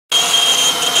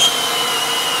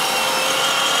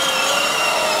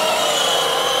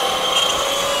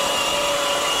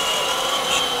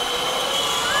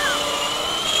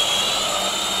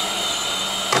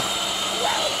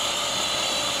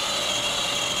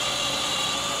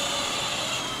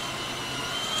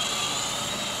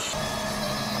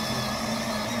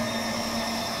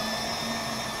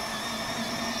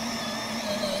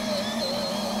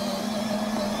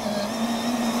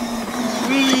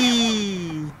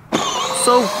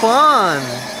So fun!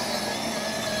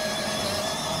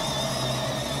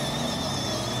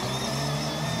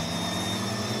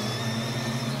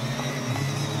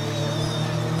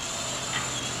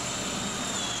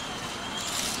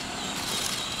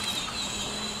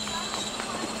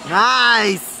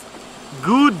 Nice!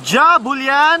 Good job,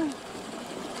 Hulyan!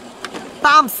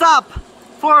 Thumbs up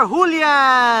for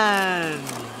Hulyan!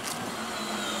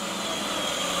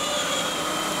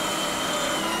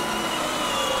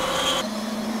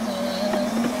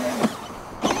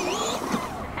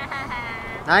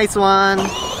 Nice one!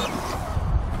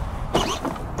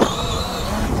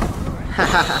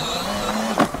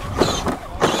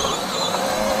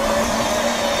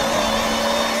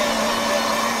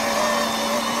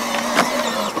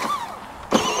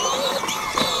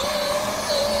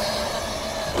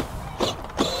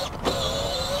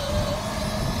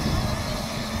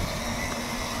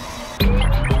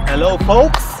 Hello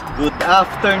folks, good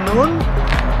afternoon.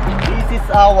 This is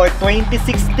our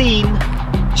 2016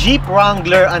 Jeep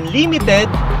Wrangler Unlimited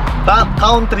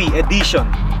Backcountry Edition.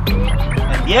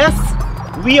 And yes,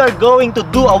 we are going to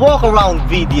do a walk around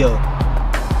video.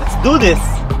 Let's do this.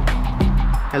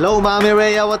 Hello Mami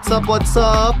Rhea, what's up, what's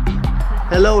up?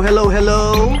 Hello, hello,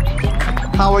 hello.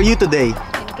 How are you today?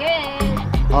 I'm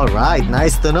good. Alright,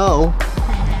 nice to know.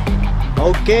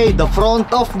 Okay, the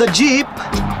front of the Jeep.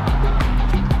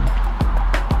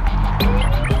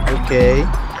 Okay.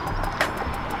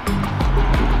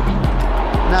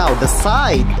 Now the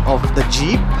side of the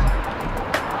Jeep.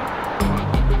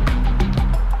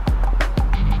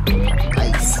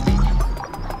 Nice.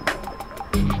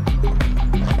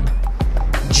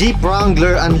 Jeep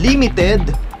Wrangler Unlimited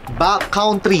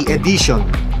Backcountry Edition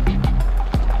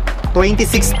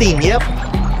 2016, yep.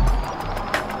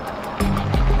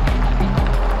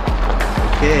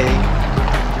 Okay.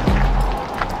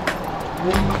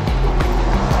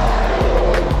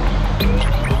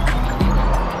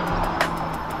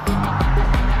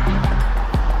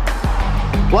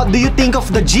 What do you think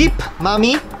of the Jeep,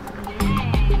 Mommy?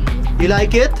 You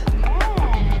like it?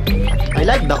 I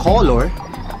like the color.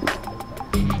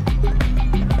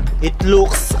 It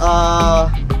looks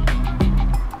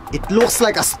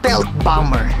like a stealth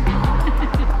bomber.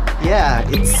 Yeah,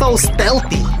 it's so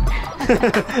stealthy.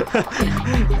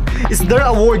 Is there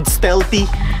a word stealthy?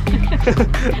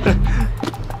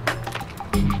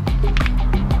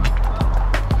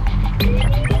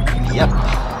 Yep.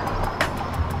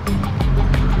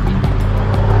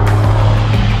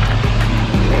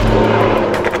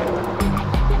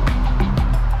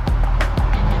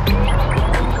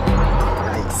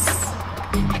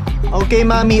 Okay,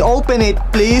 Mommy, open it,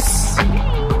 please.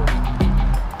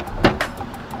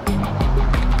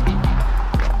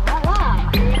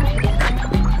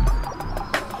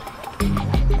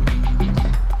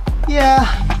 Yeah,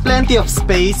 plenty of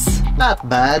space. Not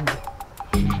bad.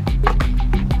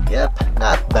 Yep,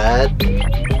 not bad.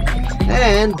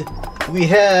 And we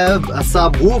have a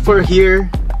subwoofer here.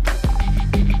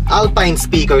 Alpine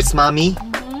speakers, Mommy.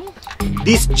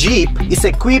 This Jeep is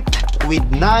equipped with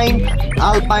 9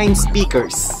 Alpine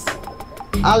speakers.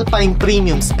 Alpine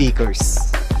premium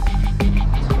speakers.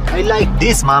 I like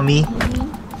this, Mommy.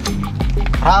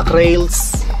 Rock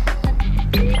rails.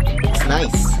 It's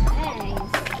nice.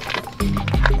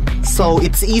 So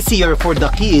it's easier for the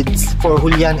kids, for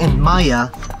Hulyan and Maya,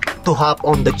 to hop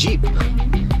on the Jeep.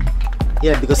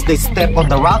 Yeah, because they step on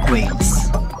the rock rails.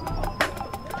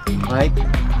 Right?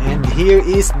 And here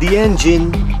is the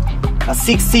engine. A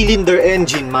 6-cylinder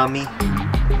engine, Mommy.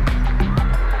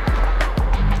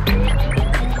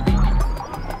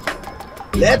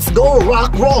 Let's go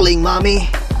rock rolling, Mommy.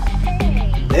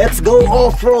 Let's go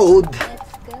off-road.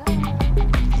 Let's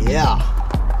go. Yeah.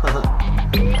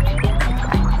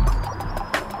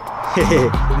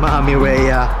 Mommy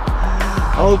Rhea.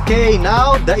 Okay,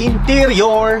 now the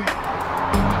interior.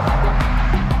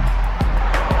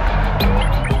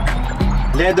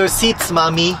 Leather seats,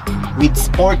 Mommy, with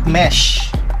sport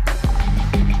mesh.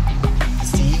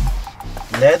 See?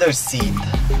 Leather seat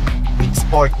with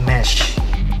sport mesh.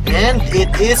 And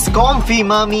it is comfy,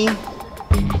 Mommy.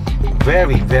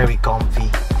 Very, very comfy.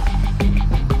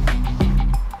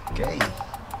 Okay.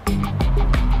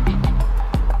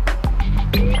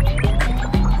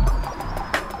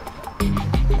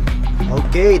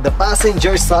 Okay, the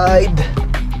passenger side.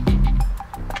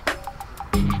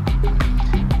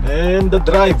 And the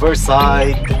driver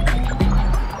side.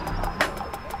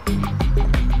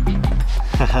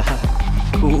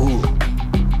 Cool.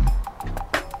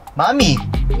 Mommy,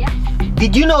 Yeah.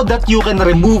 did you know that you can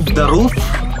remove the roof?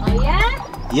 Oh yeah?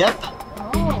 Yep.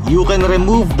 Oh. You can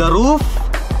remove the roof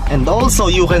and also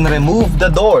you can remove the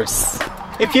doors.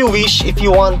 If you wish, if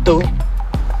you want to.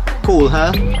 Cool,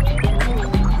 huh?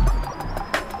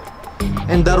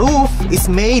 And the roof is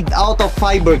made out of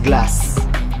fiberglass.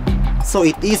 So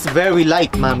it is very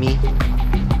light, mommy.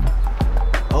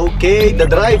 Okay, the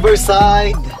driver's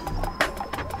side.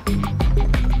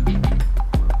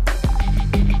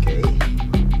 Okay.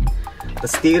 The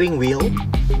steering wheel.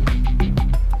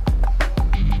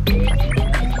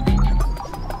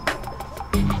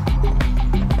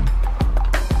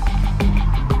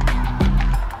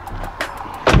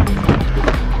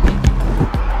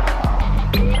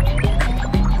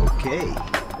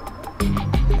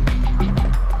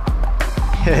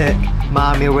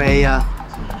 Mommy Rhea.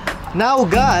 Now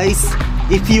guys,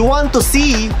 if you want to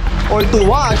see or to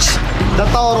watch the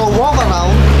Toro walk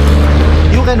around,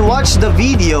 you can watch the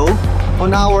video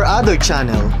on our other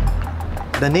channel.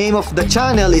 The name of the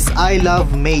channel is I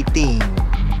Love Mating,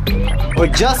 or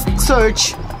just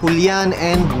search Hulyan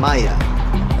and Maya.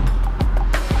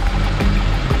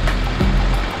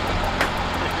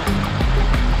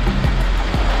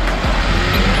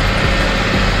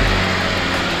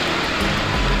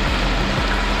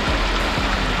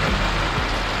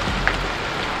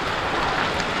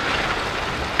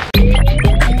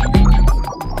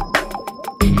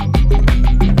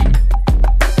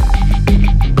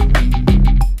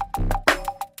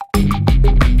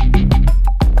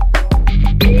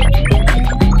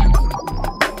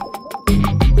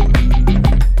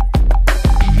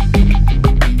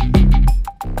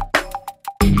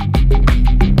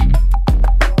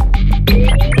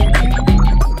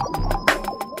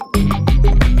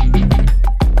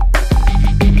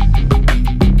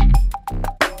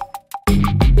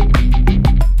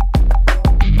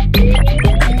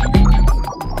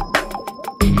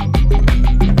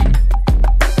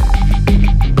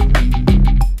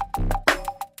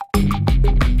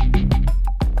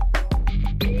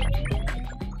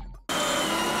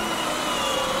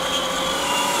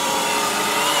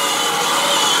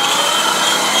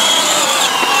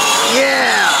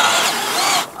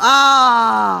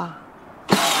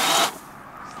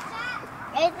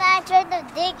 Every time I try to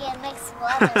dig, it makes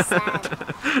water sound.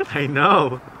 I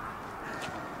know.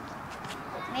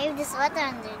 Maybe there's water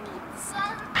underneath.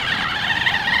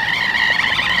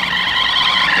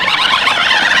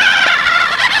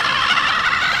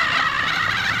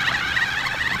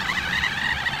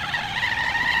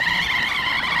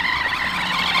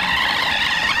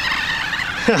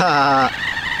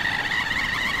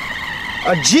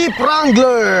 A Jeep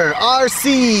Wrangler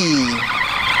RC.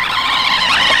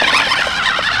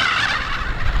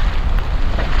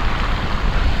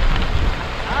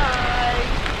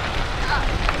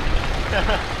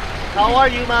 How are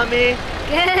you, mommy?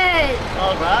 Good.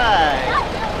 All right.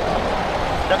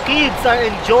 The kids are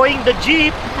enjoying the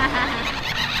Jeep.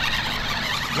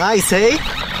 Nice,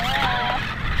 eh?